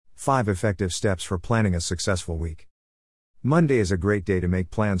5 Effective Steps for Planning a Successful Week. Monday is a great day to make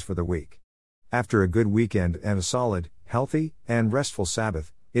plans for the week. After a good weekend and a solid, healthy, and restful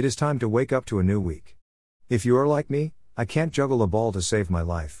Sabbath, it is time to wake up to a new week. If you are like me, I can't juggle a ball to save my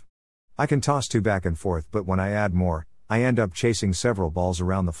life. I can toss 2 back and forth, but when I add more, I end up chasing several balls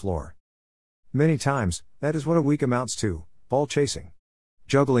around the floor. Many times, that is what a week amounts to, ball chasing.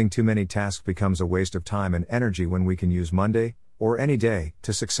 Juggling too many tasks becomes a waste of time and energy when we can use Monday, or any day,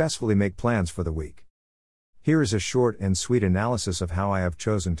 to successfully make plans for the week. Here is a short and sweet analysis of how I have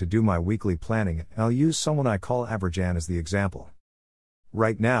chosen to do my weekly planning, and I'll use someone I call Average Ann as the example.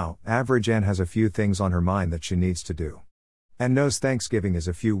 Right now, Average Ann has a few things on her mind that she needs to do. And knows Thanksgiving is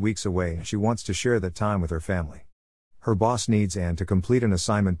a few weeks away and she wants to share that time with her family. Her boss needs Ann to complete an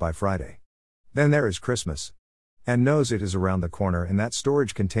assignment by Friday. Then there is Christmas. Ann knows it is around the corner and that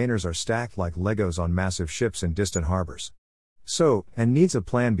storage containers are stacked like Legos on massive ships in distant harbors. So, Ann needs a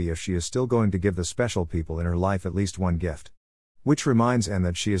plan B if she is still going to give the special people in her life at least one gift. Which reminds Ann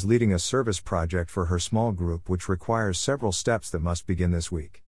that she is leading a service project for her small group which requires several steps that must begin this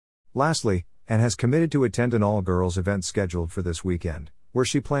week. Lastly, Ann has committed to attend an all-girls event scheduled for this weekend, where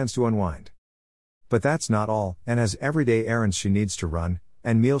she plans to unwind. But that's not all. Ann has everyday errands she needs to run,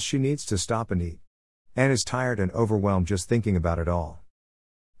 and meals she needs to stop and eat. Ann is tired and overwhelmed just thinking about it all.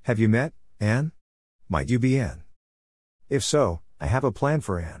 Have you met Ann? Might you be Ann? If so, I have a plan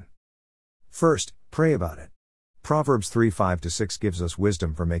for Ann. First, pray about it. Proverbs 3:5-6 gives us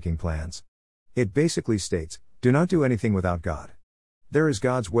wisdom for making plans. It basically states, do not do anything without God. There is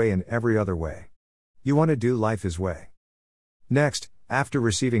God's way and every other way. You want to do life His way. Next, after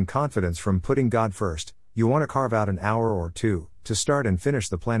receiving confidence from putting God first, you want to carve out an hour or two to start and finish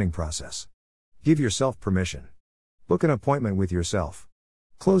the planning process. Give yourself permission. Book an appointment with yourself.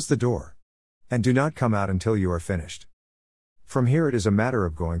 Close the door. And do not come out until you are finished. From here it is a matter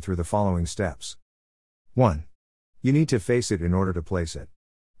of going through the following steps. 1. You need to face it in order to place it.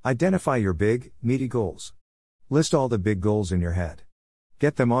 Identify your big, meaty goals. List all the big goals in your head.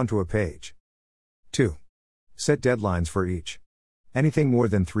 Get them onto a page. 2. Set deadlines for each. Anything more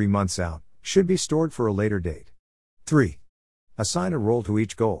than 3 months out should be stored for a later date. 3. Assign a role to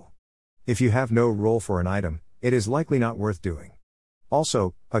each goal. If you have no role for an item, it is likely not worth doing.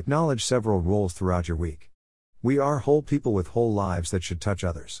 Also, acknowledge several roles throughout your week. We are whole people with whole lives that should touch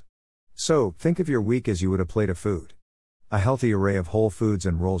others. So, think of your week as you would a plate of food. A healthy array of whole foods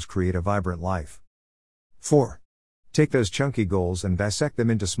and roles create a vibrant life. 4. Take those chunky goals and dissect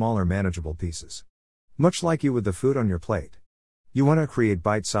them into smaller manageable pieces. Much like you would the food on your plate. You want to create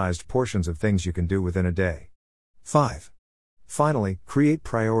bite-sized portions of things you can do within a day. 5. Finally, create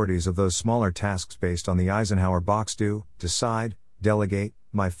priorities of those smaller tasks based on the Eisenhower box: do, decide, delegate,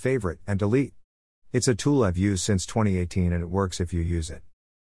 my favorite, and delete. It's a tool I've used since 2018 and it works if you use it.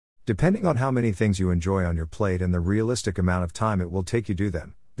 Depending on how many things you enjoy on your plate and the realistic amount of time it will take you do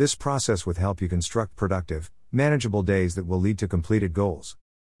them, this process will help you construct productive, manageable days that will lead to completed goals.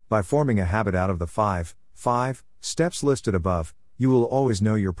 By forming a habit out of the 5 steps listed above, you will always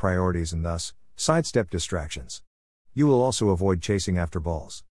know your priorities and thus, sidestep distractions. You will also avoid chasing after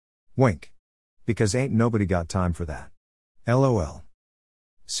balls. Wink. Because ain't nobody got time for that. LOL.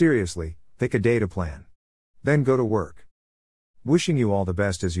 Seriously, pick a day to plan. Then go to work. Wishing you all the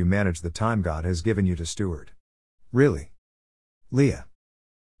best as you manage the time God has given you to steward. Really. Leah.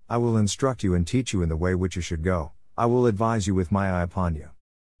 I will instruct you and teach you in the way which you should go, I will advise you with my eye upon you.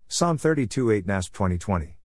 Psalm 32:8 NASB 2020.